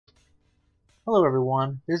Hello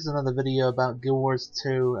everyone, this is another video about Guild Wars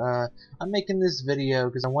 2. I'm making this video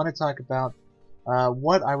because I want to talk about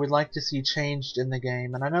what I would like to see changed in the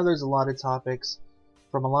game. And I know there's a lot of topics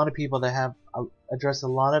from a lot of people that have addressed a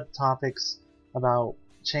lot of topics about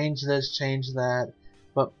change this, change that.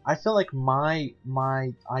 But I feel like my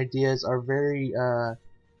ideas are very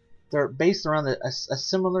they're based around a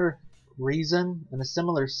similar reason and a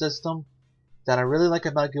similar system that I really like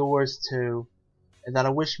about Guild Wars 2. And that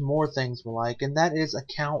I wish more things were like, and that is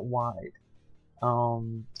account wide. So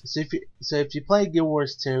if you play Guild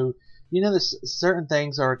Wars 2, you know that certain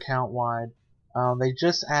things are account wide. They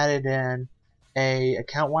just added in a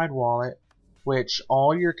account wide wallet, which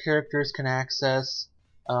all your characters can access.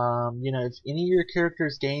 If any of your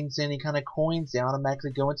characters gains any kind of coins, they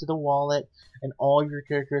automatically go into the wallet, and all your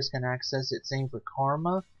characters can access it. Same for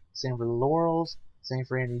Karma, same for Laurels, same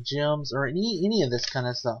for any gems or any of this kind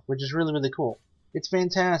of stuff, which is really cool. It's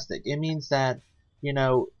fantastic. It means that,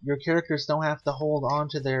 your characters don't have to hold on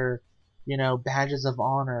to their, badges of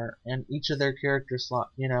honor in each of their character slot,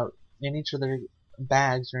 in each of their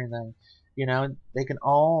bags or anything. They can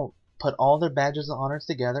all put all their badges of honors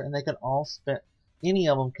together, and they can all spend, any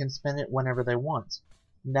of them can spend it whenever they want.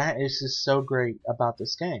 And that is just so great about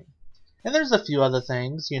this game. And there's a few other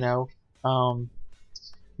things, you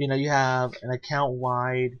have an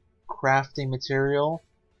account-wide crafting material,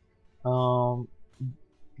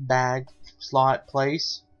 bag slot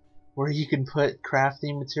place where you can put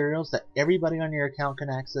crafting materials that everybody on your account can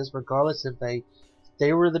access, regardless if they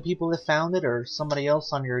were the people that found it or somebody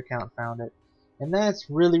else on your account found it. And that's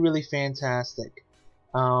really fantastic.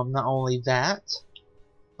 Not only that,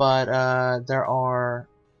 but there are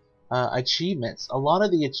achievements.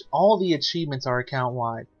 All the achievements are account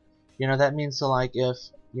wide. That means, so like, if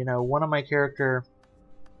one of my character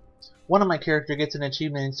gets an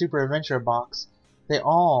achievement in Super Adventure Box, they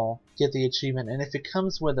all get the achievement. And if it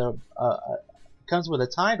comes with a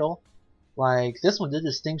title, like this one did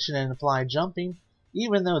distinction and applied jumping,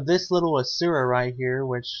 even though this little Asura right here,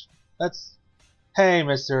 hey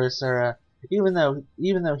Mr. Asura, even though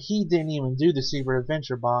he didn't even do the Super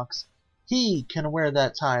Adventure Box, he can wear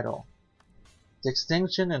that title.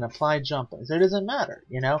 Distinction and applied jumping. So it doesn't matter,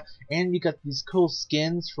 And you got these cool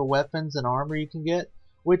skins for weapons and armor you can get,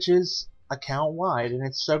 which is account wide, and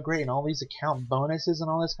it's so great, and all these account bonuses and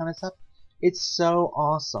all this kind of stuff. It's so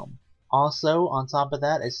awesome. Also, on top of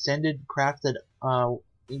that, ascended crafted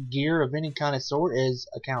gear of any kind of sort is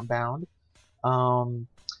account bound.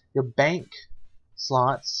 Your bank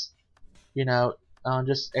slots,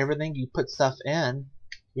 just everything you put stuff in,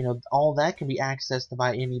 all that can be accessed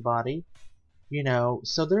by anybody.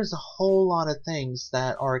 So there's a whole lot of things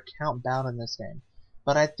that are account bound in this game.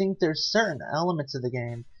 But I think there's certain elements of the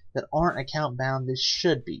game that aren't account bound that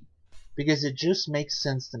should be, because it just makes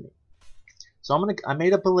sense to me. So I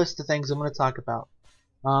made up a list of things I'm gonna talk about.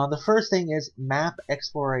 The first thing is map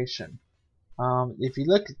exploration. If you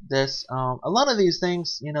look at this, a lot of these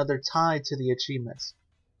things, they're tied to the achievements.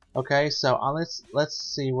 Okay, so let's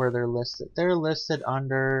see where they're listed. They're listed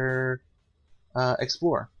under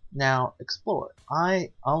Explore. Now, Explore.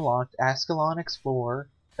 I unlocked Ascalon Explorer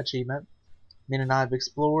achievement, meaning I've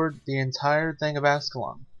explored the entire thing of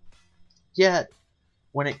Ascalon. Yet,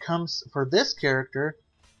 when it comes for this character,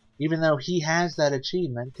 even though he has that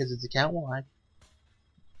achievement, because it's account wide,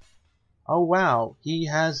 oh wow, he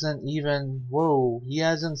hasn't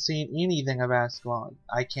seen anything of Ascalon.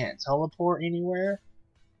 I can't teleport anywhere.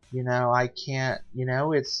 I can't,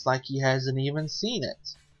 it's like he hasn't even seen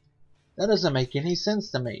it. That doesn't make any sense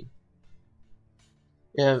to me.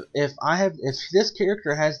 If this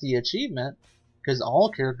character has the achievement, because all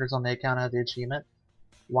characters on the account have the achievement,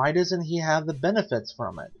 why doesn't he have the benefits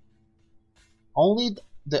from it?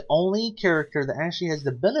 The only character that actually has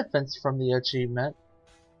the benefits from the achievement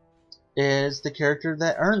is the character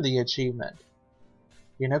that earned the achievement.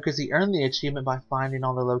 Because he earned the achievement by finding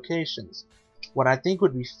all the locations. What I think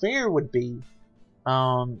would be fair would be,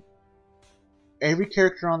 every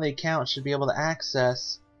character on the account should be able to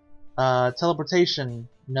access teleportation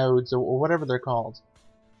nodes or whatever they're called.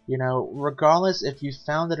 Regardless if you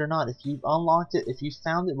found it or not, if you've unlocked it, if you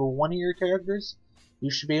found it with one of your characters,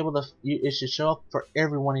 you should be able to. It should show up for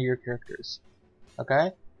every one of your characters.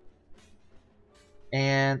 Okay.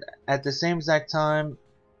 And at the same exact time,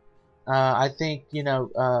 I think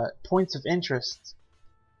points of interest,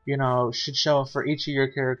 should show up for each of your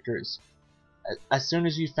characters as soon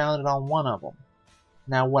as you found it on one of them.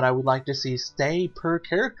 Now, what I would like to see stay per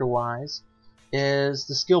character wise is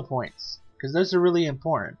the skill points, because those are really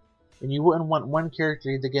important. And you wouldn't want one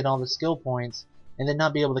character to get all the skill points and then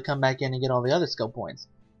not be able to come back in and get all the other skill points.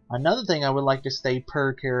 Another thing I would like to stay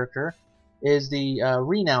per character is the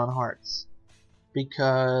renown hearts,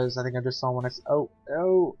 because I think I just saw one.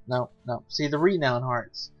 No. See, the renown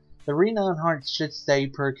hearts. The renown hearts should stay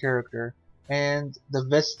per character, and the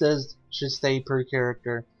vistas should stay per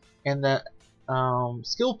character, and the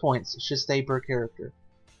skill points should stay per character.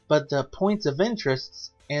 But the points of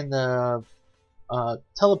interests and the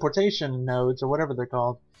teleportation nodes, or whatever they're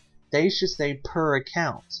called, they should stay per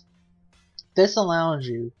account. This allows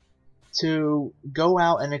you to go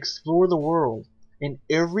out and explore the world, and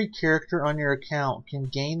every character on your account can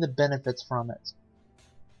gain the benefits from it.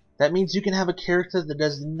 That means you can have a character that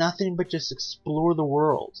does nothing but just explore the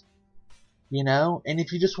world. You know? And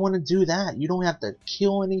if you just want to do that, you don't have to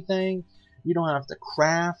kill anything, you don't have to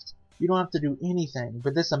craft, you don't have to do anything.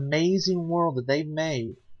 But this amazing world that they've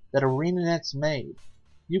made, that ArenaNet's made,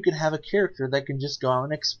 you can have a character that can just go out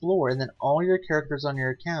and explore, and then all your characters on your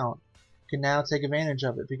account can now take advantage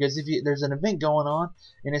of it. Because if there's an event going on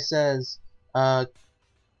and it says, if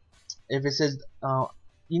it says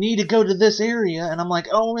you need to go to this area, and I'm like,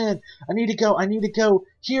 oh man, I need to go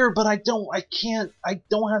here, but I don't have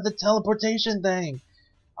the teleportation thing.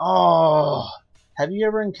 Oh, have you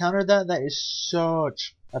ever encountered that? That is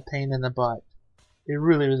such a pain in the butt. It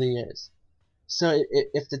really, really is. So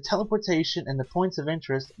if the teleportation and the points of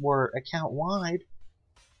interest were account wide,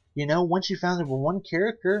 you know, once you found it with one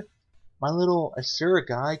character, my little Asura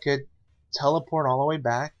guy could teleport all the way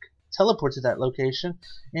back, teleport to that location,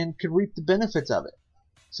 and could reap the benefits of it.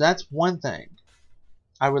 So that's one thing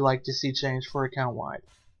I would like to see changed for account wide.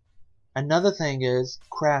 Another thing is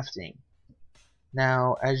crafting.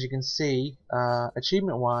 Now, as you can see,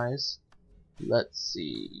 achievement wise, let's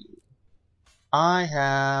see, I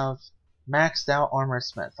have maxed out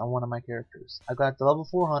Armorsmith on one of my characters. I got the level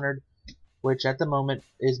 400, which at the moment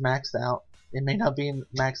is maxed out. It may not be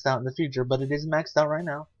maxed out in the future, but it is maxed out right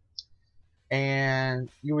now. And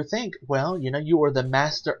you would think, well, you know, you are the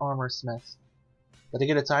Master Armorsmith. Did I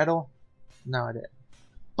get a title? No, I didn't.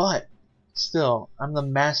 But still, I'm the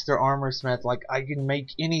Master Armorsmith. Like, I can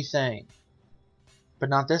make anything. But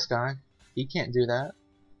not this guy. He can't do that.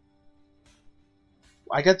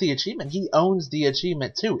 I got the achievement. He owns the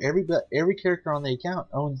achievement too. Every character on the account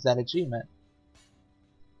owns that achievement,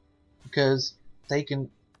 because they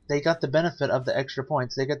got the benefit of the extra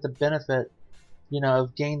points. They got the benefit, you know,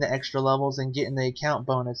 of gaining the extra levels and getting the account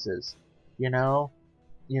bonuses. You know,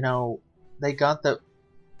 they got the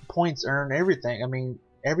points earned, everything. I mean,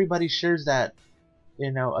 everybody shares that,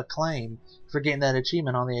 you know, acclaim for getting that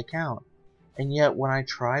achievement on the account. And yet, when I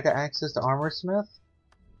try to access the Armorsmith,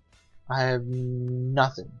 I have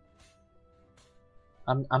nothing.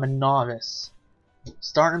 I'm a novice,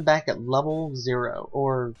 starting back at level 0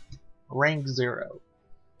 or rank 0.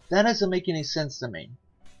 That doesn't make any sense to me.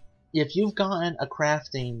 If you've gotten a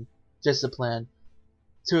crafting discipline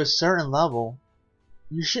to a certain level,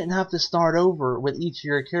 you shouldn't have to start over with each of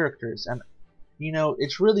your characters. And you know,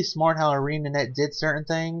 it's really smart how ArenaNet did certain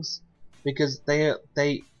things, because they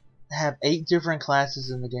have 8 different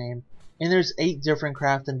classes in the game, and there's 8 different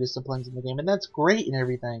crafting disciplines in the game, and that's great and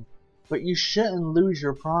everything, but you shouldn't lose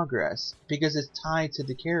your progress because it's tied to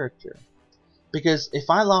the character. Because if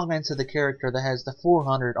I log into the character that has the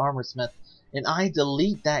 400 Armorsmith and I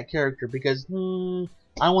delete that character because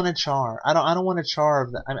I want a Char, I don't want a Char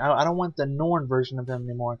of the, I don't want the Norn version of him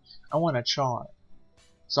anymore. I want a Char.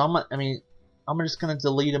 So I'm just gonna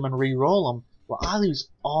delete him and re-roll him. Well, I lose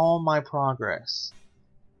all my progress.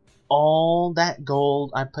 All that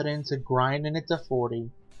gold I put into grinding it to 40,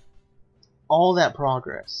 all that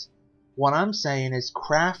progress. What I'm saying is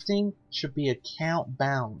crafting should be account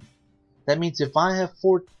bound. That means if I have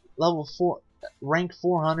level 4 rank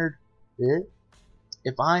 400,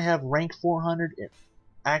 if I have rank 400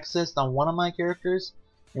 accessed on one of my characters,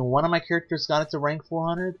 and one of my characters got it to rank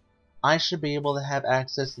 400, I should be able to have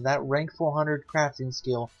access to that rank 400 crafting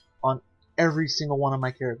skill on every single one of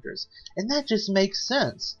my characters. And that just makes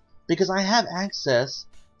sense, because I have access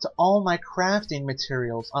to all my crafting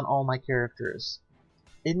materials on all my characters.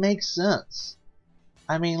 It makes sense.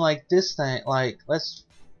 I mean, like this thing, like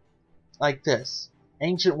this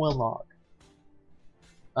Ancient Winlog,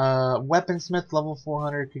 Weaponsmith level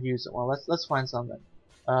 400 could use it. Well, let's find something.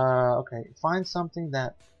 Okay, find something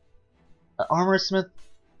that Armorsmith.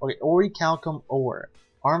 Okay, Orichalcum ore.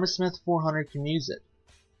 Armorsmith 400 can use it.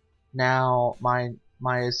 Now, my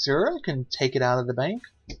Asura can take it out of the bank.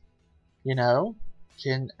 You know,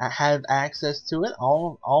 can have access to it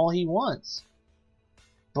all he wants.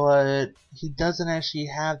 But he doesn't actually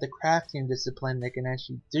have the crafting discipline that can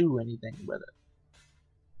actually do anything with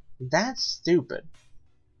it. That's stupid.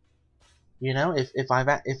 You know, if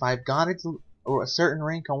I've got it or a certain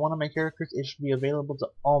rank on one of my characters, it should be available to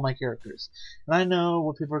all my characters. And I know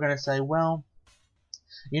what people are going to say, well,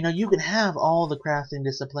 you know, you can have all the crafting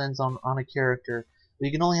disciplines on a character, but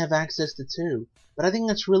you can only have access to 2. But I think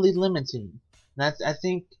that's really limiting. And I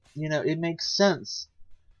think, you know, it makes sense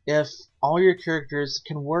if all your characters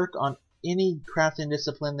can work on any crafting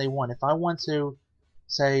discipline they want. If I want to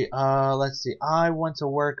say, let's see, I want to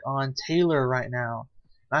work on tailor right now.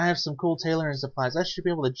 I have some cool tailoring supplies. I should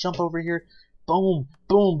be able to jump over here, boom,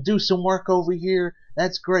 boom, do some work over here.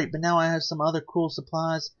 That's great. But now I have some other cool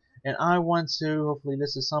supplies, and I want to, hopefully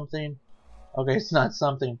this is something. Okay, it's not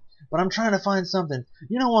something, but I'm trying to find something.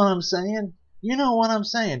 You know what I'm saying? You know what I'm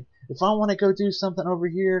saying? If I want to go do something over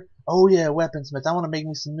here, oh yeah, weaponsmith, I want to make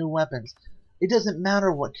me some new weapons. It doesn't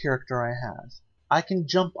matter what character I have. I can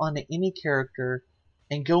jump onto any character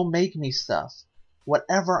and go make me stuff.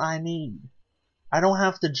 Whatever I need. I don't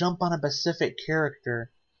have to jump on a specific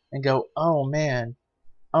character and go, oh man,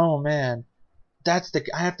 I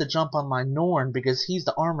have to jump on my Norn because he's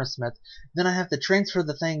the armor smith. Then I have to transfer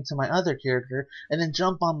the thing to my other character and then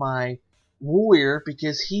jump on my warrior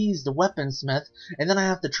because he's the weaponsmith, and then I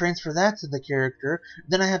have to transfer that to the character.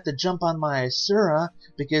 Then I have to jump on my Asura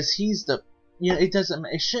because he's the, you know,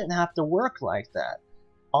 it shouldn't have to work like that.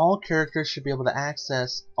 All characters should be able to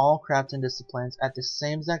access all crafting disciplines at the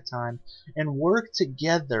same exact time and work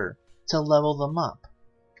together to level them up.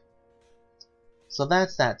 So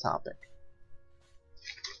that's that topic.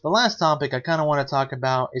 The last topic I kind of want to talk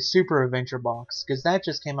about is Super Adventure Box, because that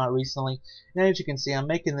just came out recently. And as you can see, I'm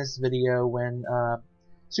making this video when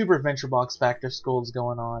Super Adventure Box Back to School is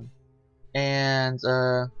going on. And,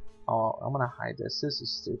 oh, I'm going to hide this. This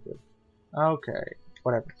is stupid. Okay,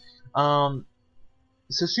 whatever.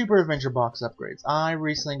 So Super Adventure Box upgrades. I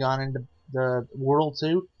recently got into the World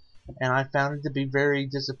 2, and I found it to be very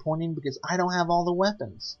disappointing because I don't have all the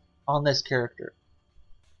weapons on this character.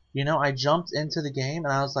 You know, I jumped into the game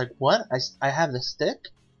and I was like, what? I have the stick?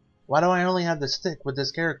 Why do I only have the stick with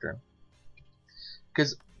this character?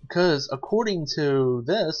 Because according to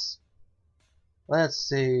this, let's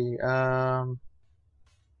see,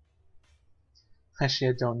 actually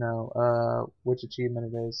I don't know which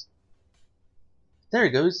achievement it is. There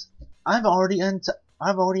it goes. I've already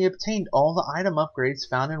obtained all the item upgrades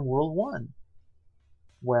found in World 1.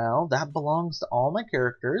 Well, that belongs to all my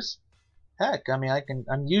characters. Heck, I mean,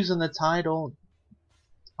 I'm using the title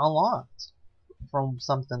unlocked from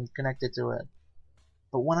something connected to it.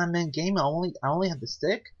 But when I'm in game, I only have the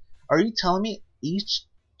stick. Are you telling me each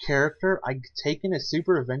character I take in a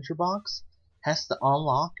Super Adventure Box has to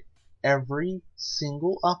unlock every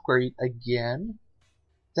single upgrade again?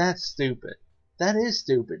 That's stupid. That is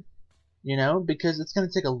stupid. You know, because it's going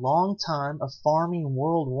to take a long time of farming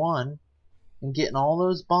World 1 and getting all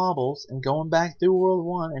those baubles and going back through World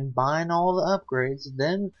 1 and buying all the upgrades,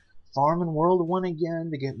 then farming World 1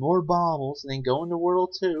 again to get more baubles, and then going to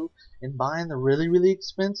World 2 and buying the really, really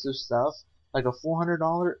expensive stuff like a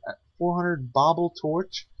 $400 bauble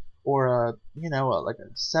torch, or a, you know, like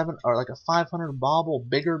a 500 bauble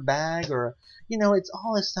bigger bag, or, you know, it's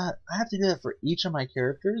all this stuff. I have to do that for each of my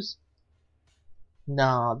characters.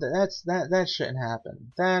 No, that shouldn't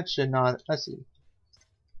happen. That should not. Let's see.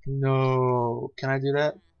 No, can I do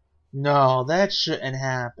that? No, that shouldn't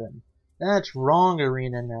happen. That's wrong,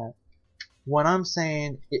 ArenaNet. What I'm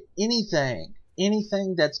saying, anything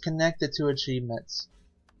that's connected to achievements,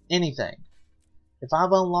 anything. If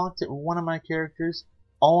I've unlocked it with one of my characters,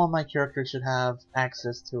 all of my characters should have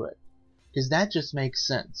access to it. Because that just makes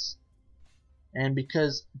sense. And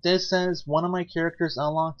because this says one of my characters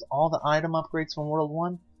unlocked all the item upgrades from World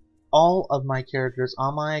 1, all of my characters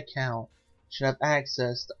on my account should have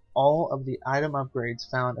access to all of the item upgrades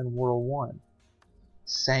found in World 1.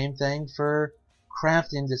 Same thing for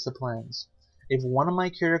crafting disciplines. If one of my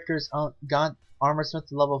characters got Armor Smith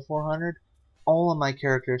to level 400, all of my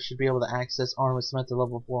characters should be able to access Armor Smith to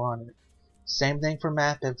level 400. Same thing for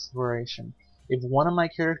map exploration. If one of my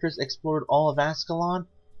characters explored all of Ascalon,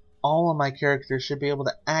 all of my characters should be able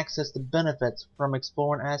to access the benefits from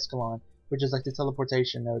exploring Ascalon, which is like the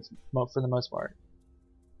teleportation nodes for the most part.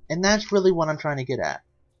 And that's really what I'm trying to get at.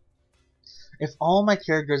 If all my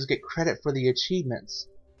characters get credit for the achievements,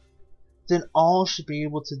 then all should be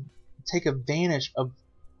able to take advantage of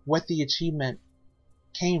what the achievement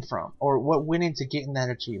came from, or what went into getting that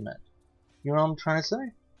achievement. You know what I'm trying to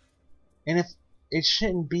say? And if it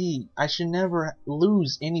shouldn't be, I should never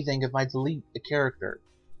lose anything if I delete a character.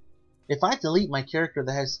 If I delete my character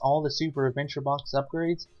that has all the Super Adventure Box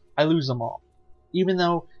upgrades, I lose them all. Even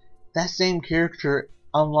though that same character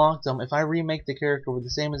unlocked them, if I remake the character with the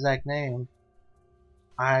same exact name,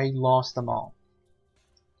 I lost them all.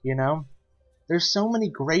 You know? There's so many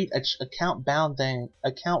great account-wide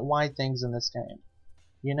things in this game.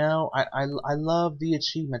 You know, I love the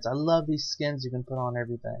achievements. I love these skins you can put on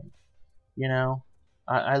everything. You know,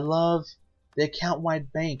 I love the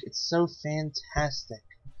account-wide bank. It's so fantastic.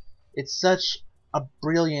 It's such a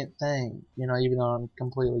brilliant thing. You know, even though I'm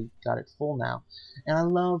completely got it full now. And I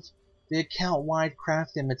love the account-wide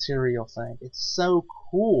crafting material thing. It's so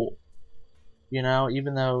cool. You know,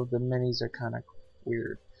 even though the minis are kind of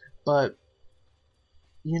weird. But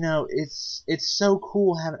you know, it's so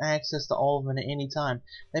cool having access to all of them at any time.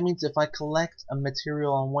 That means if I collect a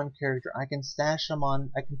material on one character, I can stash them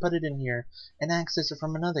on, I can put it in here and access it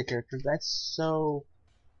from another character. That's so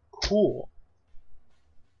cool.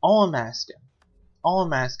 All I'm asking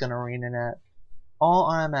ArenaNet, all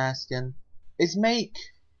I'm asking is make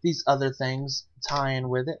these other things tie in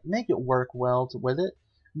with it, make it work well with it.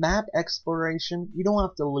 Map exploration, you don't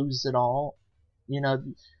have to lose it all. You know,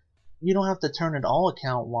 you don't have to turn it all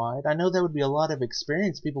account wide. I know that would be a lot of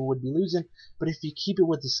experience people would be losing, but if you keep it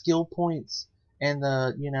with the skill points and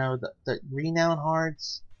the, you know, the renown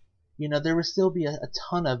hearts, you know, there would still be a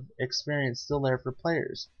ton of experience still there for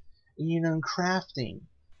players. You know, in crafting,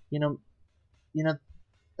 you know,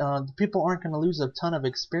 people aren't going to lose a ton of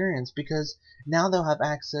experience because now they'll have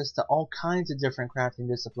access to all kinds of different crafting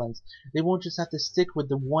disciplines. They won't just have to stick with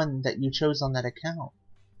the one that you chose on that account.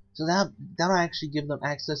 So that'll actually give them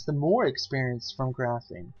access to more experience from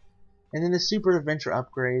crafting. And then the super adventure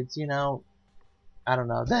upgrades, you know, I don't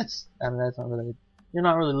know, that's not really, you're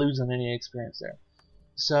not really losing any experience there.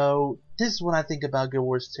 So this is what I think about Guild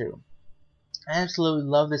Wars 2. I absolutely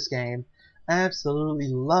love this game. I absolutely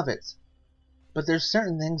love it. But there's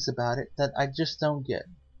certain things about it that I just don't get,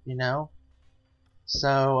 you know?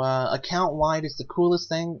 So account wide is the coolest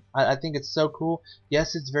thing. I think it's so cool.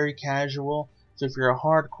 Yes, it's very casual. So if you're a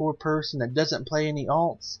hardcore person that doesn't play any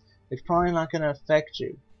alts, it's probably not going to affect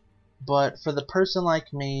you. But for the person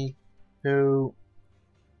like me who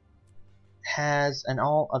has an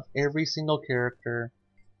alt of every single character,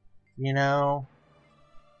 you know,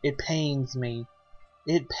 it pains me.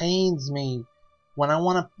 It pains me. When I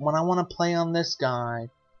wanna play on this guy,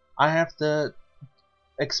 I have to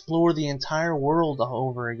explore the entire world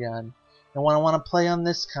over again. And when I want to play on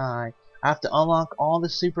this guy, I have to unlock all the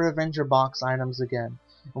Super Avenger box items again.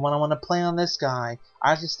 And when I want to play on this guy,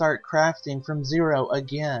 I have to start crafting from zero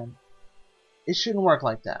again. It shouldn't work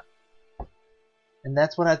like that. And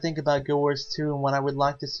that's what I think about Guild Wars 2 and what I would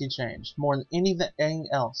like to see changed more than anything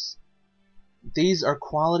else. These are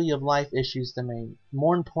quality of life issues to me,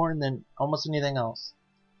 more important than almost anything else.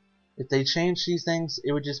 If they change these things,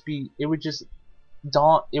 it would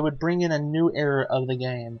bring in a new era of the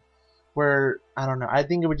game where, I don't know, I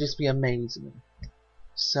think it would just be amazing.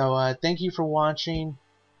 So thank you for watching,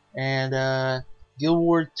 and Guild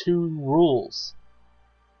Wars 2 rules.